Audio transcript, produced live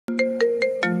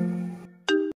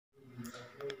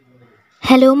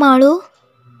Hello Malu,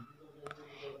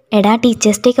 എടാ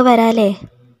teachers day ഒക്കെ വരാല്ലേ,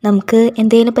 നമുക്ക്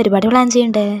എന്തെങ്കിലും പരിപാടി പ്ലാൻ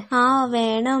ചെയ്യണ്ടേ?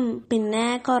 വേണം. പിന്നെ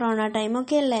കൊറോണ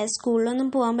ടൈമൊക്കെ അല്ലേ, സ്കൂളിലൊന്നും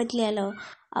പോകാൻ പറ്റില്ലല്ലോ.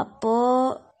 അപ്പോൾ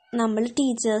നമ്മൾ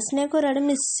ടീച്ചേഴ്സിനെയൊക്കെ ഒരുപാട്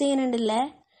മിസ് ചെയ്യുന്നുണ്ടല്ലേ.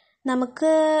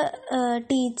 നമുക്ക്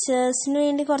ടീച്ചേഴ്സിന്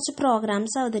വേണ്ടി കുറച്ച്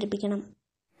പ്രോഗ്രാംസ് അവതരിപ്പിക്കണം.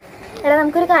 എടാ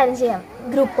നമുക്കൊരു കാര്യം ചെയ്യാം,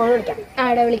 ഗ്രൂപ്പ് കോൾ വിളിക്കാം.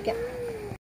 ആടെ വിളിക്കാം.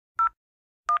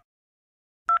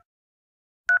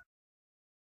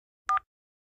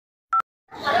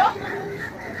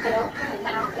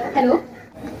 ഹലോ.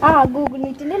 ഗൂഗിൾ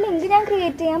മീറ്റിന്റെ ലിങ്ക് ഞാൻ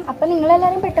ക്രിയേറ്റ് ചെയ്യാം. അപ്പം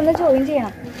നിങ്ങളെല്ലാവരും പെട്ടെന്ന് ജോയിൻ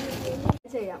ചെയ്യണം.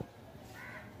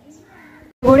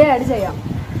 കൂടെ ആഡ് ചെയ്യാം.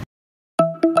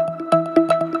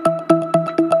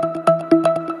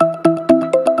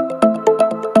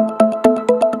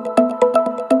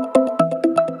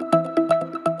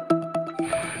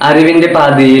 അറിവിന്റെ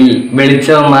പാതയിൽ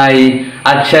വെളിച്ചവുമായി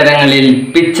അക്ഷരങ്ങളിൽ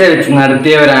പിച്ച വെച്ച്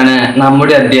നടത്തിയവരാണ്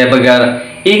നമ്മുടെ അധ്യാപകർ.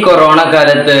 ഈ കൊറോണ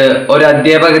കാലത്ത് ഒരു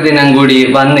അധ്യാപക ദിനം കൂടി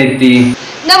വന്നെത്തി.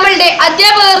 നമ്മളുടെ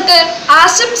അധ്യാപകർക്ക്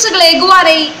ആശംസകൾ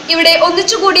ഏകുവാനായി ഇവിടെ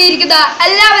ഒന്നിച്ചു കൂടിയിരിക്കുന്ന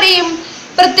എല്ലാവരെയും,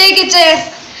 പ്രത്യേകിച്ച്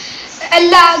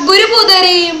എല്ലാ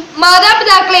ഗുരുഭൂതരെയും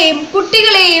മാതാപിതാക്കളെയും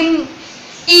കുട്ടികളെയും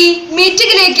ഈ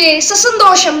മീറ്റിംഗിലേക്ക്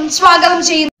സസന്തോഷം സ്വാഗതം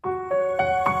ചെയ്യുന്നു.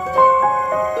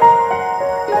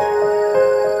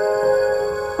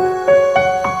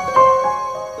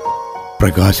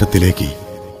 പ്രകാശത്തിലേക്ക്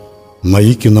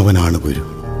നയിക്കുന്നവനാണ് ഗുരു.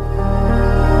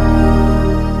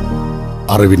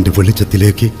 അറിവിന്റെ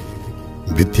വെളിച്ചത്തിലേക്ക്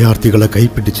വിദ്യാർത്ഥികളെ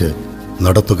കൈപ്പിടിച്ച്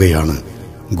നടത്തുകയാണ്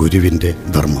ഗുരുവിന്റെ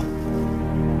ധർമ്മം.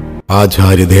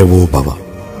 ആചാര്യദേവോ ഭവ.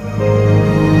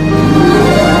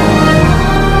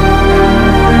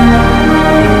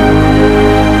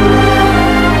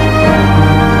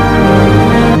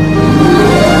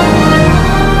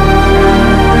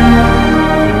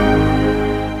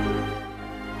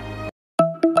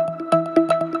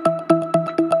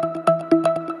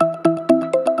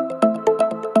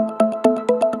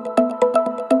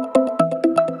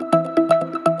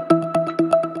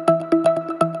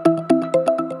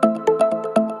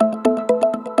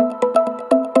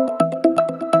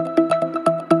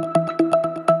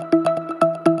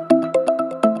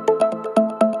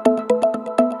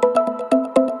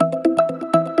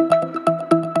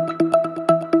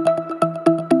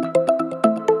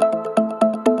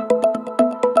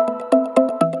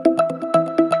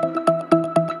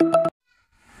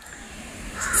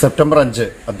 സെപ്റ്റംബർ 5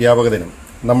 അധ്യാപക ദിനം.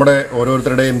 നമ്മുടെ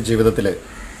ഓരോരുത്തരുടെയും ജീവിതത്തിൽ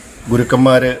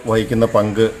ഗുരുക്കന്മാർ വഹിക്കുന്ന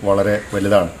പങ്ക് വളരെ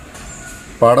വലുതാണ്.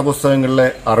 പാഠപുസ്തകങ്ങളിലെ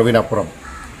അറിവിനപ്പുറം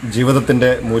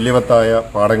ജീവിതത്തിൻ്റെ മൂല്യവത്തായ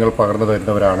പാഠങ്ങൾ പകർന്നു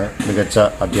തരുന്നവരാണ് മികച്ച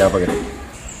അധ്യാപകർ.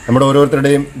 നമ്മുടെ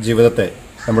ഓരോരുത്തരുടെയും ജീവിതത്തെ,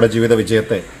 നമ്മുടെ ജീവിത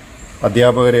വിജയത്തെ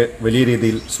അധ്യാപകർ വലിയ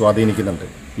രീതിയിൽ സ്വാധീനിക്കുന്നുണ്ട്.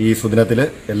 ഈ സുദിനത്തിൽ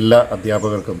എല്ലാ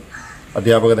അധ്യാപകർക്കും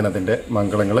അധ്യാപക ദിനത്തിൻ്റെ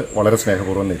മംഗളങ്ങൾ വളരെ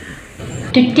സ്നേഹപൂർവ്വം നേരുന്നു.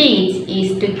 To teach is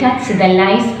to touch the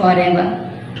lives forever.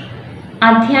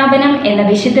 അധ്യാപനം എന്ന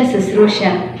വിശുദ്ധ ശുശ്രൂഷ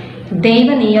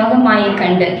ദൈവനിയോഗമായി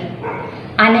കണ്ട്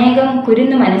അനേകം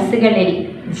കുരുന്നു മനസ്സുകളിൽ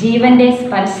ജീവന്റെ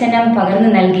സ്പർശനം പകർന്നു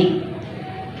നൽകി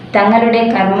തങ്ങളുടെ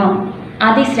കർമ്മം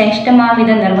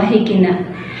അതിശ്രേഷ്ഠമാവിധം നിർവഹിക്കുന്ന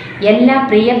എല്ലാ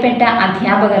പ്രിയപ്പെട്ട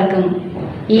അധ്യാപകർക്കും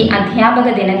ഈ അധ്യാപക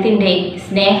ദിനത്തിൻ്റെ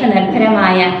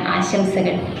സ്നേഹനിർഭരമായ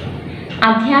ആശംസകൾ.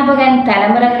 അധ്യാപകൻ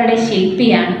തലമുറകളുടെ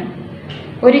ശില്പിയാണ്.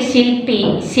 ഒരു ശില്പി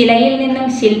ശിലയിൽ നിന്നും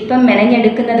ശില്പം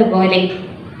മെനഞ്ഞെടുക്കുന്നത് പോലെ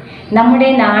നമ്മുടെ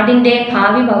നാടിൻ്റെ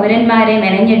ഭാവി പൗരന്മാരെ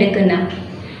മെനഞ്ഞെടുക്കുന്ന,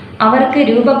 അവർക്ക്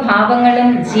രൂപഭാവങ്ങളും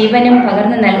ജീവനും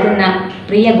പകർന്നു നൽകുന്ന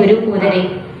പ്രിയ ഗുരുപൂതരെ,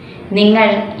 നിങ്ങൾ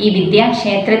ഈ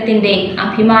വിദ്യാക്ഷേത്രത്തിൻ്റെ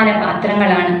അഭിമാന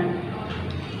പാത്രങ്ങളാണ്.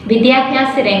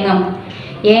 വിദ്യാഭ്യാസ രംഗം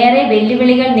ഏറെ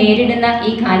വെല്ലുവിളികൾ നേരിടുന്ന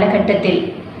ഈ കാലഘട്ടത്തിൽ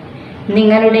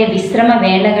നിങ്ങളുടെ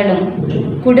വിശ്രമവേളകളും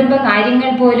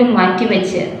കുടുംബകാര്യങ്ങൾ പോലും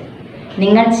മാറ്റിവെച്ച്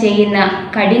നിങ്ങൾ ചെയ്യുന്ന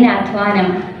കഠിനാധ്വാനം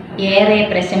ഏറെ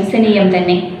പ്രശംസനീയം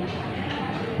തന്നെ.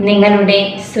 നിങ്ങളുടെ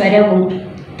സ്വരവും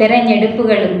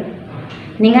തിരഞ്ഞെടുപ്പുകളും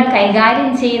നിങ്ങൾ കൈകാര്യം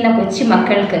ചെയ്യുന്ന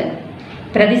കൊച്ചുമക്കൾക്ക്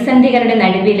പ്രതിസന്ധികളുടെ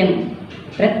നടുവിലും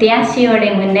പ്രത്യാശയോടെ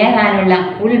മുന്നേറാനുള്ള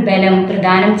ഉൾബലം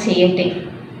പ്രദാനം ചെയ്യട്ടെ.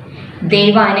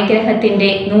 ദൈവാനുഗ്രഹത്തിൻ്റെ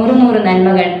 100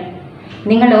 നന്മകൾ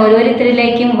നിങ്ങൾ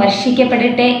ഓരോരുത്തരിലേക്കും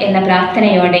വർഷിക്കപ്പെടട്ടെ എന്ന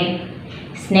പ്രാർത്ഥനയോടെ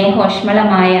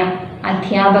സ്നേഹോഷ്മളമായ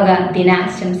അധ്യാപക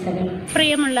ദിനാശംസകൾ.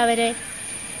 പ്രിയമുള്ളവരെ,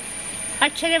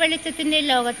 അക്ഷരവെളിച്ചത്തിൻ്റെ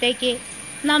ലോകത്തേക്ക്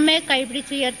നമ്മെ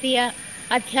കൈപിടിച്ചുയർത്തിയ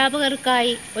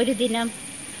അധ്യാപകർക്കായി ഒരു ദിനം.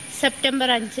 സെപ്റ്റംബർ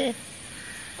 5.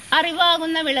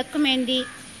 അറിവാകുന്ന വിളക്കുമേന്തി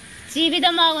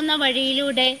ജീവിതമാകുന്ന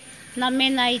വഴിയിലൂടെ നമ്മെ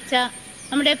നയിച്ച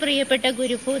നമ്മുടെ പ്രിയപ്പെട്ട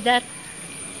ഗുരുഭൂതർ.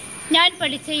 ഞാൻ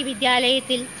പഠിച്ച ഈ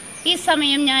വിദ്യാലയത്തിൽ ഈ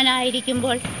സമയം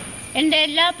ഞാനായിരിക്കുമ്പോൾ എൻ്റെ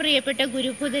എല്ലാ പ്രിയപ്പെട്ട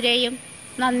ഗുരുഭൂതരെയും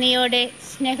നന്ദിയോടെ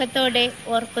സ്നേഹത്തോടെ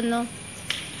ഓർക്കുന്നു.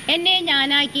 എന്നെ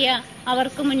ഞാനാക്കിയ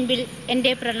അവർക്ക് മുൻപിൽ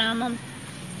എൻ്റെ പ്രണാമം.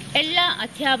 എല്ലാ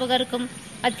അധ്യാപകർക്കും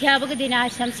അധ്യാപക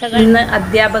ദിനാശംസകൾ. ഇന്ന്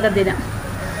അധ്യാപക ദിനം.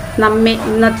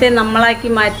 ഇന്നത്തെ നമ്മളാക്കി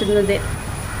മാറ്റുന്നത്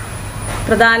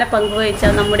പ്രധാന പങ്കുവഹിച്ച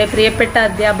നമ്മുടെ പ്രിയപ്പെട്ട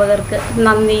അധ്യാപകർക്ക്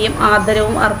നന്ദിയും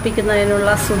ആദരവും അർപ്പിക്കുന്നതിനുള്ള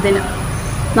സുദിനം.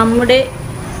 നമ്മുടെ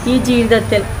ഈ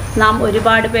ജീവിതത്തിൽ നാം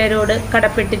ഒരുപാട് പേരോട്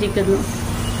കടപ്പെട്ടിരിക്കുന്നു,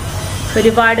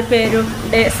 ഒരുപാട്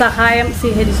പേരുടെ സഹായം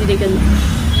സ്വീകരിച്ചിരിക്കുന്നു.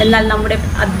 എന്നാൽ നമ്മുടെ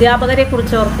അധ്യാപകരെ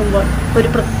കുറിച്ച് ഓർക്കുമ്പോൾ ഒരു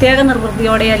പ്രത്യേക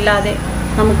നിർവൃത്തിയോടെയല്ലാതെ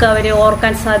നമുക്ക് അവരെ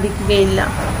ഓർക്കാൻ സാധിക്കുകയില്ല.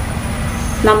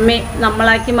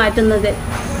 നമ്മളാക്കി മാറ്റുന്നത്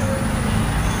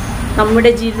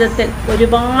നമ്മുടെ ജീവിതത്തിൽ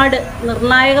ഒരുപാട്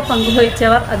നിർണായക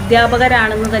പങ്കുവഹിച്ചവർ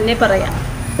അധ്യാപകരാണെന്ന് തന്നെ പറയാം.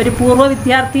 ഒരു പൂർവ്വ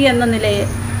വിദ്യാർത്ഥി എന്ന നിലയിൽ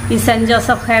ഈ സെൻറ്റ്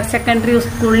ജോസഫ് ഹയർ സെക്കൻഡറി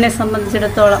സ്കൂളിനെ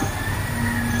സംബന്ധിച്ചിടത്തോളം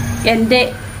എൻ്റെ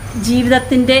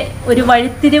ജീവിതത്തിൻ്റെ ഒരു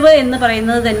വഴിത്തിരിവ് എന്ന്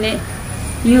പറയുന്നത് തന്നെ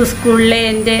ഈ സ്കൂളിലെ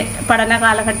എൻ്റെ പഠന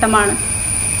കാലഘട്ടമാണ്.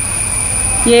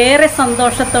 ഏറെ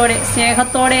സന്തോഷത്തോടെ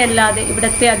സ്നേഹത്തോടെ അല്ലാതെ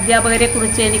ഇവിടുത്തെ അധ്യാപകരെ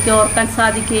കുറിച്ച് എനിക്ക് ഓർക്കാൻ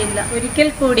സാധിക്കുകയില്ല. ഒരിക്കൽ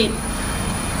കൂടി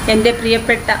എൻ്റെ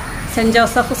പ്രിയപ്പെട്ട സെൻറ്റ്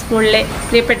ജോസഫ് സ്കൂളിലെ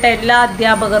പ്രിയപ്പെട്ട എല്ലാ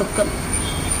അധ്യാപകർക്കും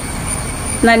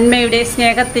നന്മയുടെ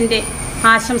സ്നേഹത്തിൻ്റെ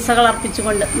ആശംസകൾ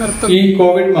അർപ്പിച്ചുകൊണ്ട് നിർത്തുന്നു. ഈ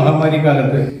കോവിഡ് മഹാമാരി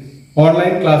കാലത്ത്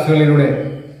ഓൺലൈൻ ക്ലാസ്സുകളിലൂടെ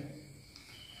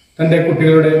തൻ്റെ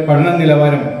കുട്ടികളുടെ പഠന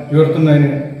നിലവാരം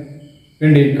ഉയർത്തുന്നതിന്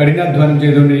വേണ്ടി കഠിനാധ്വാനം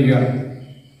ചെയ്തുകൊണ്ടിരിക്കുകയാണ്.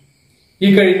 ഈ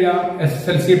കഴിഞ്ഞ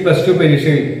SSLC +2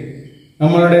 പരീക്ഷയിൽ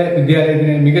നമ്മളുടെ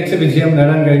വിദ്യാലയത്തിന് മികച്ച വിജയം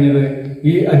നേടാൻ കഴിഞ്ഞത്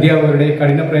ഈ അധ്യാപകരുടെ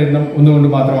കഠിന പ്രയത്നം ഒന്നുകൊണ്ട്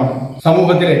മാത്രമാണ്.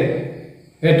 സമൂഹത്തിലെ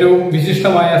ഏറ്റവും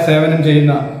വിശിഷ്ടമായ സേവനം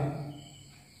ചെയ്യുന്ന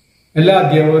എല്ലാ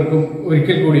അധ്യാപകർക്കും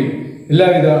ഒരിക്കൽ കൂടി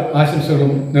എല്ലാവിധ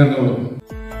ആശംസകളും നേർന്നുകൊള്ളുന്നു.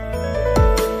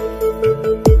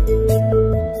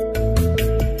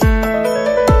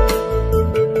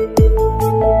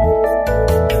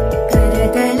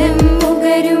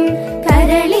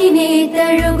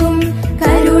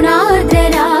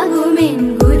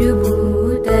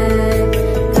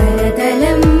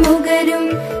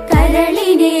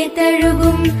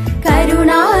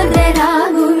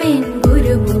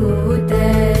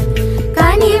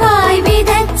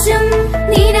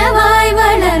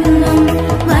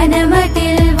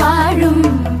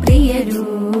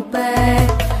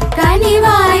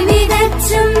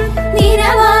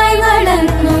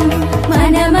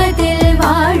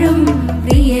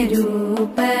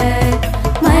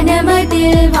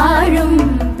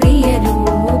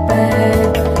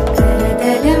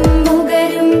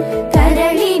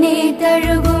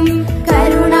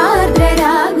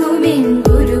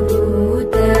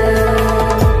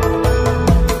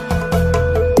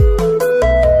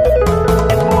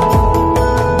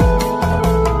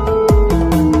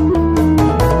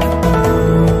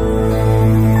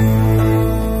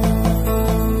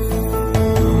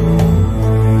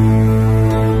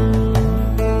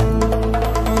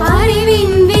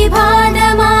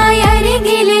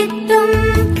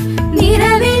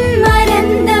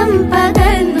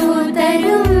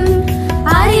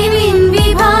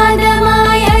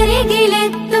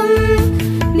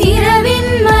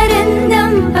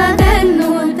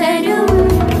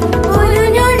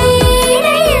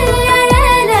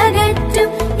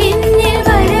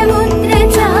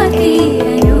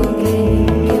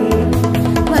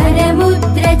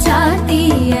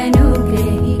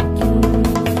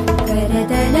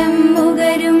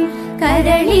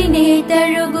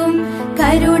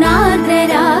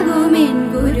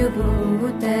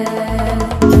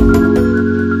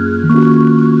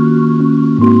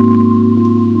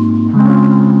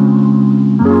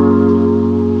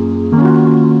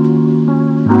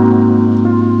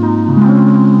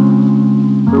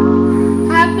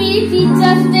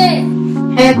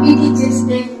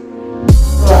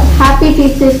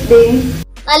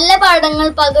 നല്ല പാഠങ്ങൾ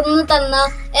പകർന്നു തന്ന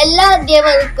എല്ലാ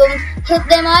അധ്യാപകർക്കും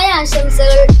ഹൃദ്യമായ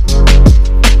ആശംസകൾ.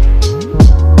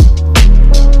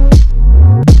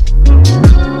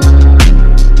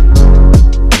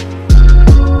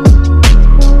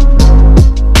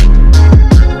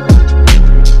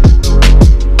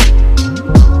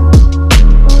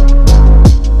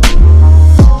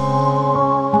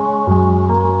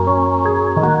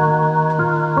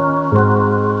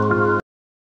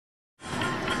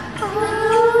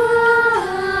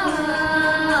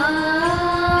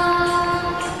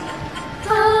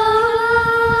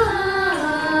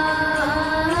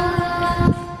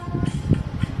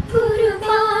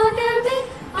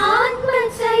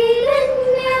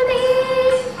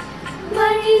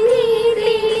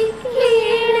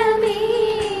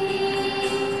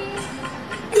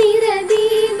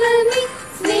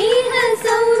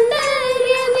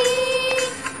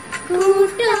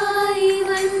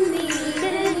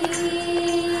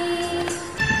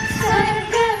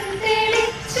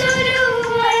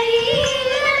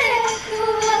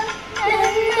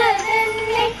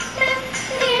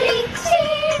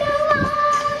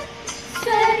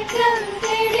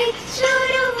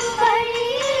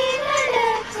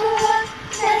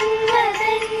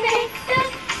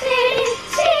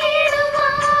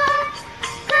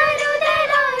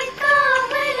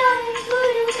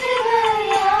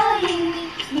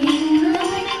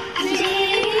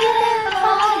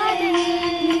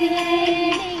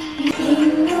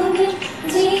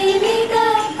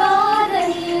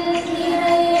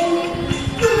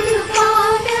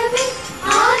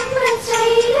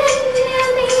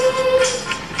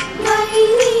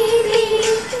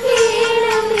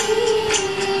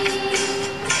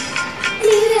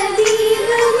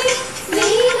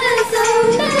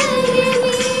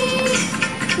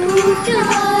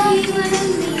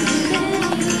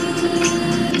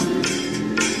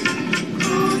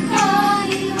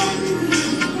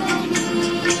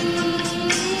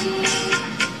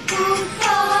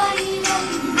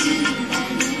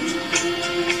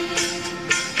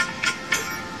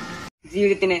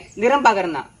 ജീവിതത്തിന് നിറം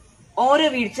പകർന്ന, ഓരോ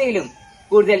വീഴ്ചയിലും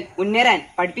കൂടുതൽ മുന്നേറാൻ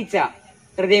പഠിപ്പിച്ച,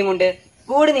 ഹൃദയം കൊണ്ട്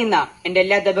കൂടെ നിന്ന എന്റെ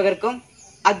എല്ലാ അധ്യാപകർക്കും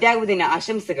അധ്യാപക ദിന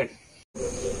ആശംസകൾ.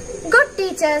 Good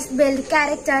teachers build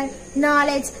character,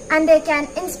 knowledge, and they can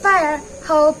inspire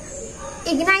hope,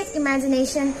 ignite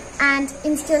imagination, and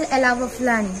instill a love of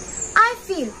learning. I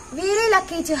feel really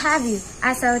lucky to have you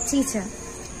as our teacher.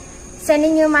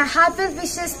 Sending you my heartfelt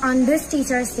wishes on this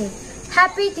Teachers' Day.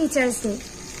 Happy Teachers' Day.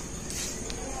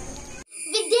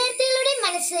 വിദ്യാർത്ഥികളുടെ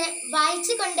മനസ്സ്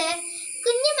വായിച്ചുകൊണ്ട്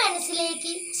കുഞ്ഞു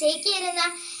മനസ്സിലേക്ക് ചേക്കേറുന്ന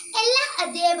എല്ലാ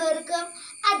അധ്യാപകർക്കും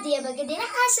അധ്യാപക ദിന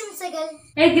ആശംസകൾ.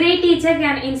 A great teacher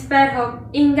can inspire hope,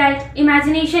 ignite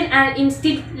imagination and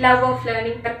instill love of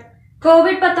learning.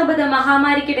 COVID-19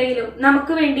 മഹാമാരിക്കിടയിലും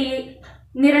നമുക്ക് വേണ്ടി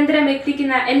നിരന്തരം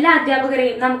എത്തിക്കുന്ന എല്ലാ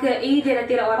അധ്യാപകരെയും നമുക്ക് ഈ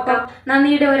ദിനത്തിൽ ഓർക്കാം.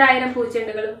 നന്ദിയുടെ 1000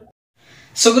 പൂച്ചെണ്ടുകളും.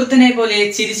 സുഹൃത്തിനെ പോലെ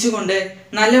ചിരിച്ചുകൊണ്ട്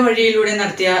നല്ല വഴിയിലൂടെ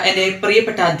നടത്തിയ എന്റെ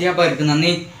പ്രിയപ്പെട്ട അധ്യാപകർക്ക്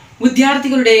നന്ദി.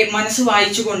 വിദ്യാർത്ഥികളുടെ മനസ്സ്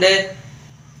വായിച്ചുകൊണ്ട്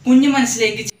കുഞ്ഞു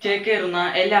മനസ്സിലേക്ക് ചേക്കേറുന്ന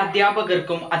എല്ലാ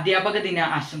അധ്യാപകർക്കും അധ്യാപക ദിന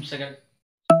ആശംസകൾ.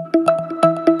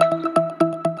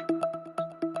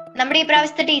 നമ്മുടെ ഈ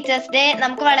പ്രാവശ്യത്തെ ടീച്ചേഴ്സ് ഡേ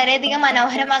നമുക്ക് വളരെയധികം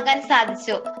മനോഹരമാക്കാൻ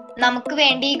സാധിച്ചു. നമുക്ക്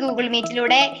വേണ്ടി ഗൂഗിൾ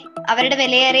മീറ്റിലൂടെ അവരുടെ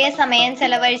വിലയേറിയ സമയം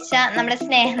ചെലവഴിച്ച നമ്മുടെ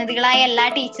സ്നേഹനിധികളായ എല്ലാ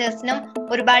ടീച്ചേഴ്സിനും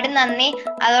ഒരുപാട് നന്ദി.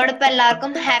 അതോടൊപ്പം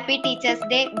എല്ലാവർക്കും happy teachers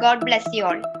day. God bless you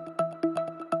all.